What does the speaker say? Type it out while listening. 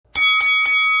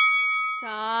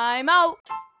Time out.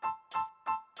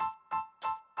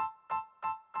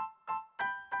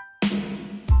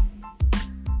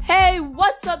 Hey,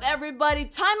 what's up everybody?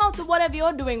 Time out to whatever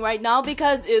you're doing right now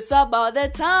because it's about the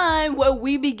time where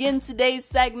we begin today's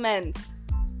segment.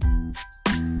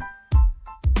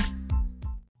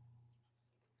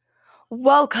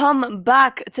 Welcome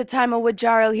back to Time Out with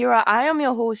Jariel here. I am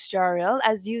your host Jariel,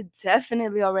 as you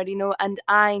definitely already know, and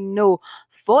I know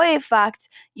for a fact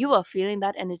you are feeling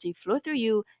that energy flow through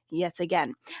you yet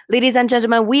again. Ladies and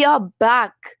gentlemen, we are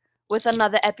back with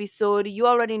another episode. You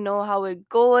already know how it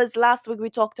goes. Last week we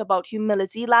talked about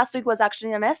humility. Last week was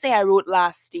actually an essay I wrote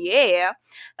last year.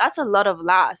 That's a lot of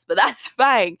last, but that's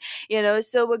fine.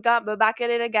 So we're back at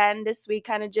it again this week,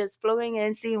 kind of just flowing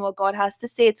in, seeing what God has to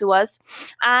say to us.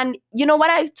 And when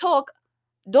I talk,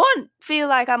 don't feel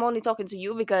like I'm only talking to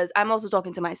you, because I'm also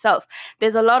talking to myself.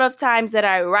 There's a lot of times that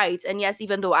I write, and yes,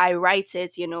 even though I write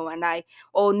it, and I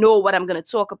all know what I'm going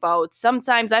to talk about,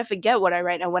 sometimes I forget what I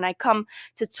write. And when I come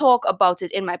to talk about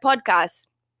it in my podcast,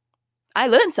 I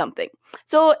learn something.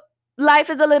 So life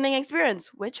is a learning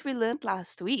experience, which we learned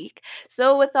last week.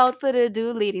 So without further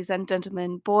ado, ladies and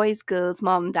gentlemen, boys, girls,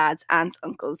 mom, dads, aunts,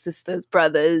 uncles, sisters,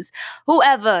 brothers,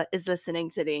 whoever is listening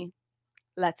today,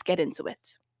 let's get into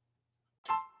it.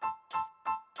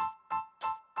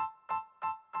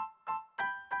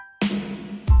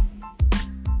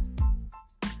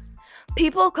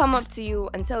 People come up to you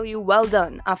and tell you well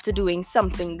done after doing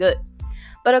something good.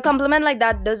 But a compliment like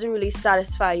that doesn't really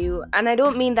satisfy you, and I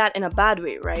don't mean that in a bad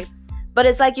way, right? But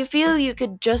it's like you feel you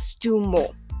could just do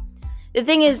more. The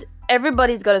thing is,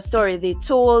 everybody's got a story they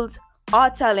told,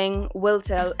 are telling, will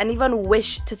tell, and even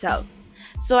wish to tell.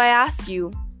 So I ask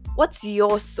you, what's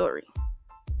your story?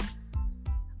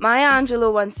 Maya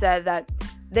Angelou once said that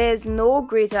there's no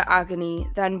greater agony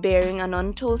than bearing an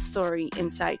untold story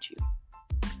inside you.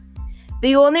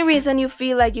 The only reason you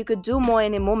feel like you could do more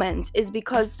in a moment is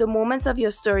because the moments of your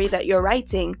story that you're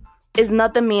writing is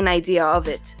not the main idea of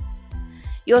it.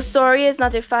 Your story is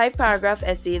not a 5-paragraph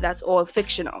essay that's all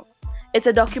fictional. It's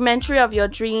a documentary of your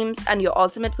dreams and your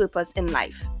ultimate purpose in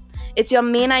life. It's your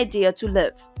main idea to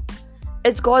live.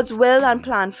 It's God's will and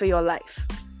plan for your life.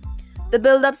 The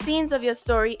build-up scenes of your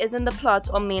story isn't the plot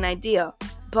or main idea,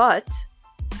 but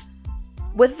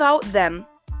without them,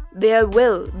 there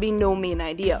will be no main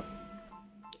idea.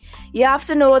 You have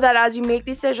to know that as you make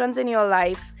decisions in your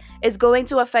life, it's going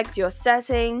to affect your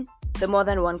setting, the more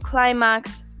than one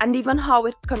climax, and even how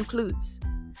it concludes.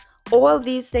 All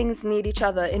these things need each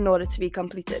other in order to be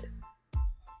completed.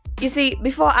 You see,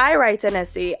 before I write an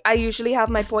essay, I usually have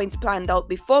my points planned out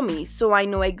before me, so I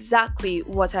know exactly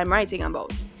what I'm writing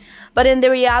about. But in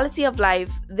the reality of life,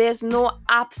 there's no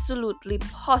absolutely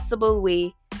possible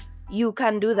way you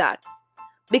can do that.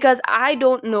 Because I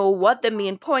don't know what the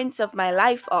main points of my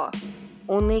life are.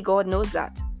 Only God knows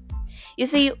that. You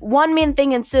see, one main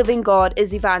thing in serving God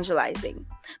is evangelizing.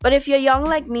 But if you're young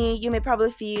like me, you may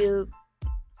probably feel,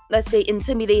 let's say,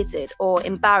 intimidated or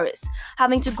embarrassed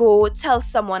having to go tell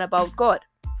someone about God.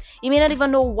 You may not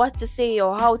even know what to say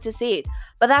or how to say it,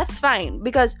 but that's fine,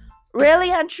 because really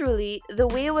and truly, the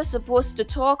way we're supposed to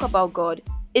talk about God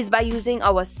is by using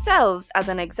ourselves as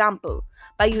an example,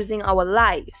 by using our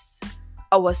lives,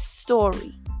 our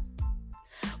story.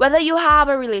 Whether you have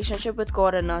a relationship with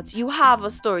God or not, you have a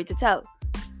story to tell.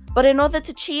 But in order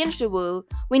to change the world,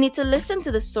 we need to listen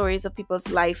to the stories of people's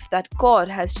life that God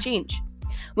has changed.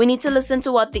 We need to listen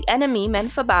to what the enemy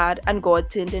meant for bad and God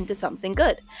turned into something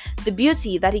good. The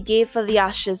beauty that He gave for the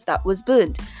ashes that was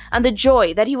burned, and the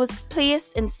joy that He was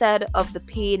placed instead of the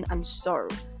pain and sorrow.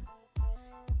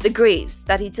 The graves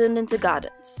that He turned into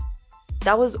gardens.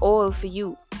 That was all for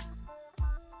you.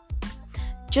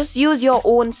 Just use your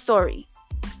own story.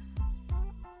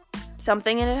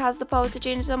 Something in it has the power to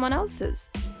change someone else's.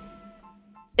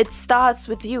 It starts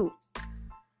with you.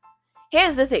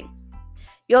 Here's the thing.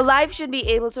 Your life should be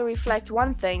able to reflect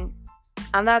one thing,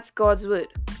 and that's God's word.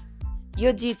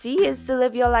 Your duty is to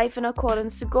live your life in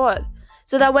accordance to God,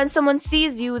 so that when someone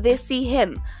sees you, they see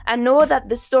Him, and know that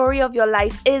the story of your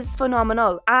life is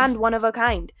phenomenal and one of a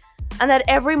kind, and that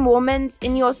every moment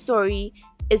in your story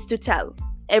is to tell.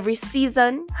 Every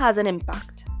season has an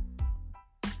impact.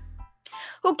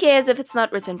 Who cares if it's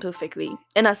not written perfectly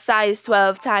in a size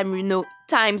 12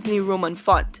 Times New Roman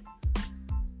font?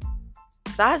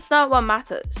 That's not what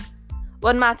matters.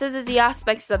 What matters is the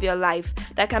aspects of your life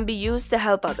that can be used to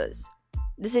help others.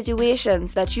 The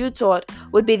situations that you thought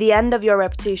would be the end of your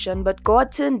reputation, but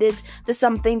God turned it to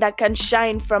something that can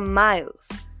shine from miles.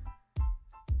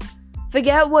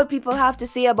 Forget what people have to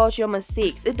say about your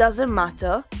mistakes. It doesn't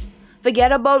matter.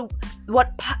 Forget about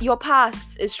your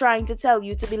past is trying to tell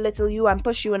you to belittle you and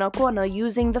push you in a corner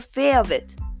using the fear of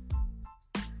it.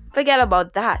 Forget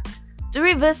about that. Do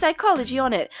reverse psychology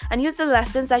on it and use the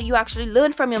lessons that you actually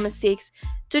learned from your mistakes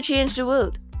to change the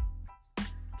world.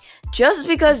 Just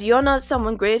because you're not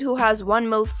someone great who has 1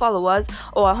 million followers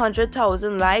or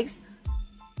 100,000 likes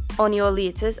on your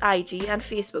latest IG and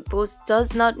Facebook post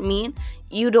does not mean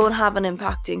you don't have an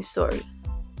impacting story.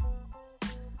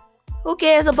 Who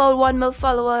cares about 1 million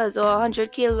followers or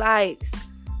 100k likes?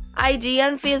 IG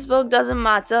and Facebook doesn't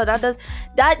matter.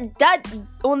 That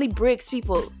only breaks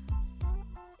people.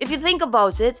 If you think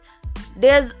about it,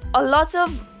 there's a lot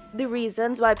of the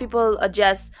reasons why people are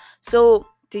just so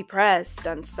depressed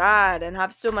and sad and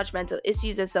have so much mental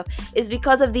issues and stuff is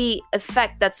because of the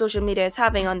effect that social media is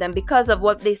having on them, because of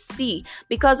what they see,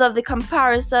 because of the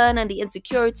comparison and the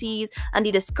insecurities and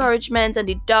the discouragement and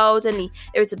the doubt and the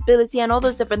irritability and all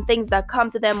those different things that come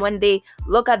to them when they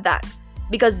look at that,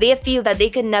 because they feel that they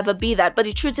can never be that. But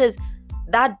the truth is,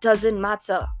 that doesn't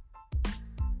matter.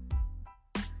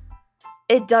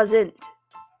 It doesn't.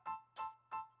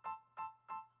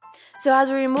 So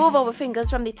as we remove our fingers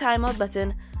from the timeout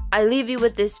button, I leave you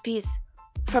with this piece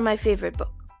from my favorite book.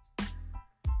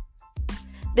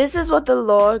 This is what the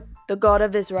Lord, the God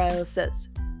of Israel, says.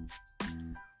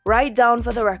 Write down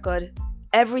for the record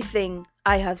everything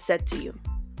I have said to you.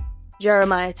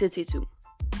 Jeremiah 32.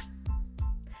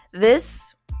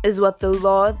 This is what the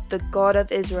Lord, the God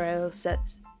of Israel,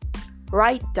 says.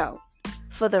 Write down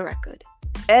for the record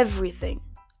everything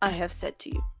I have said to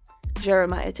you.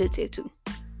 Jeremiah 32.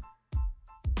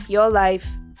 Your life,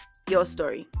 your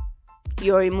story.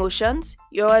 Your emotions,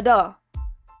 your adore.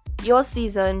 Your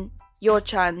season, your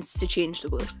chance to change the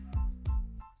world.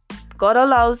 God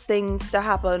allows things to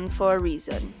happen for a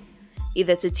reason,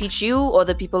 either to teach you or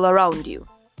the people around you.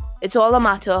 It's all a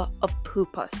matter of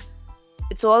purpose.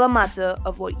 It's all a matter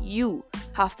of what you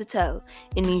have to tell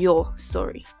in your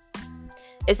story.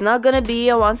 It's not gonna be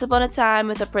a once upon a time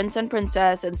with a prince and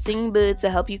princess and singing birds to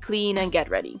help you clean and get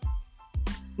ready.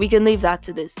 We can leave that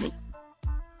to Disney.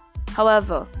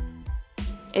 However,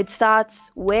 it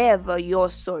starts wherever your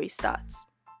story starts.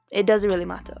 It doesn't really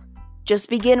matter. Just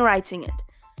begin writing it.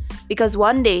 Because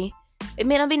one day, it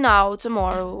may not be now,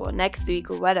 tomorrow, or next week,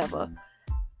 or whatever,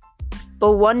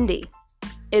 but one day,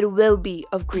 it will be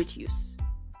of great use,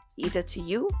 either to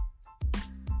you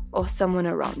or someone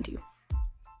around you.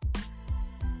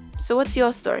 So what's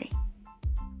your story?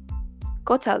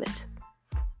 Go tell it.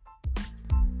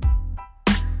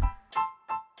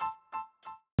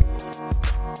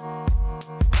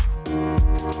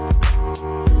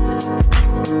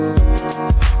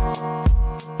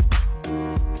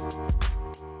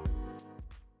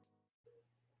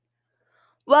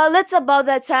 Well, it's about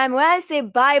that time where I say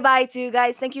bye-bye to you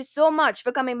guys. Thank you so much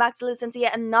for coming back to listen to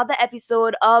yet another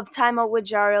episode of Time Out with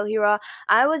Jariel Hira.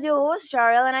 I was your host,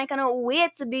 Jariel, and I cannot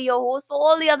wait to be your host for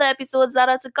all the other episodes that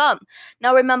are to come.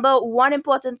 Now, remember, one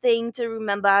important thing to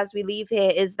remember as we leave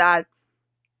here is that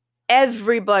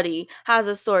everybody has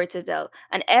a story to tell,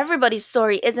 and everybody's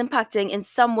story is impacting in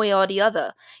some way or the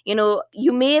other. You know,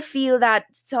 you may feel that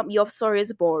your story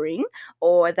is boring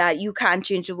or that you can't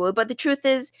change the world, but the truth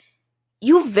is,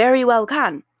 you very well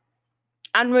can.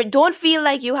 And don't feel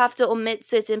like you have to omit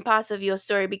certain parts of your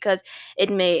story because it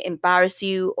may embarrass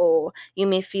you, or you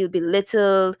may feel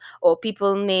belittled, or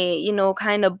people may,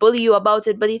 kind of bully you about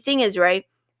it. But the thing is, right,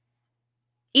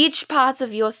 each part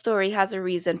of your story has a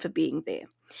reason for being there.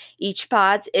 Each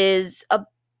part is a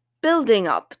building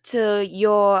up to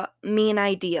your main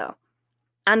idea.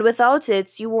 And without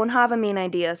it, you won't have a main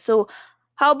idea. So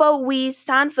how about we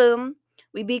stand firm,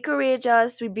 we be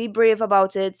courageous, we be brave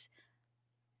about it,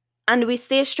 and we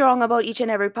stay strong about each and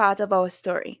every part of our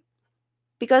story.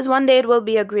 Because one day it will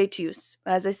be a great use.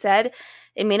 As I said,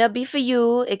 it may not be for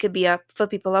you, it could be for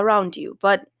people around you,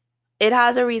 but it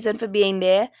has a reason for being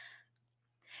there.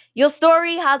 Your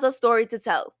story has a story to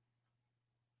tell.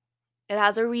 It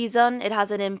has a reason, it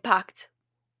has an impact.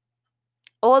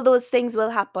 All those things will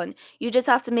happen. You just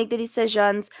have to make the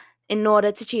decisions in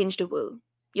order to change the world.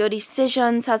 Your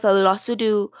decisions has a lot to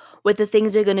do with the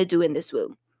things you're going to do in this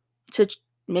world. So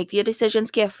make your decisions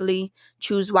carefully,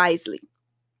 choose wisely.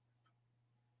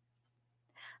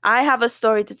 I have a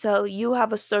story to tell, you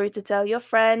have a story to tell, your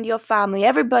friend, your family,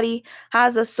 everybody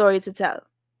has a story to tell.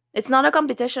 It's not a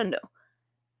competition though.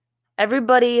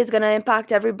 Everybody is going to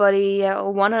impact everybody,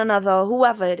 one another,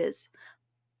 whoever it is.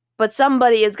 But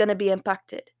somebody is going to be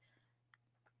impacted.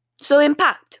 So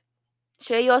impact.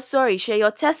 Share your story, share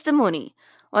your testimony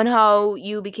on how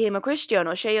you became a Christian,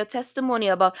 or share your testimony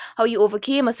about how you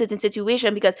overcame a certain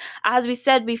situation, because as we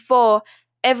said before,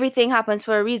 Everything happens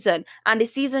for a reason, and the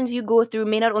seasons you go through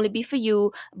may not only be for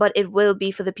you, but it will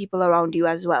be for the people around you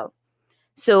as well.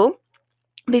 So,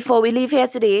 before we leave here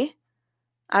today,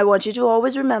 I want you to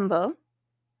always remember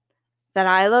that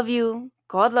I love you,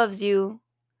 God loves you,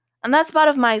 and that's part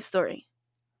of my story.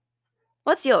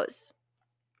 What's yours?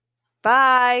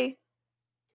 Bye.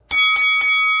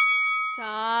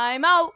 Time out.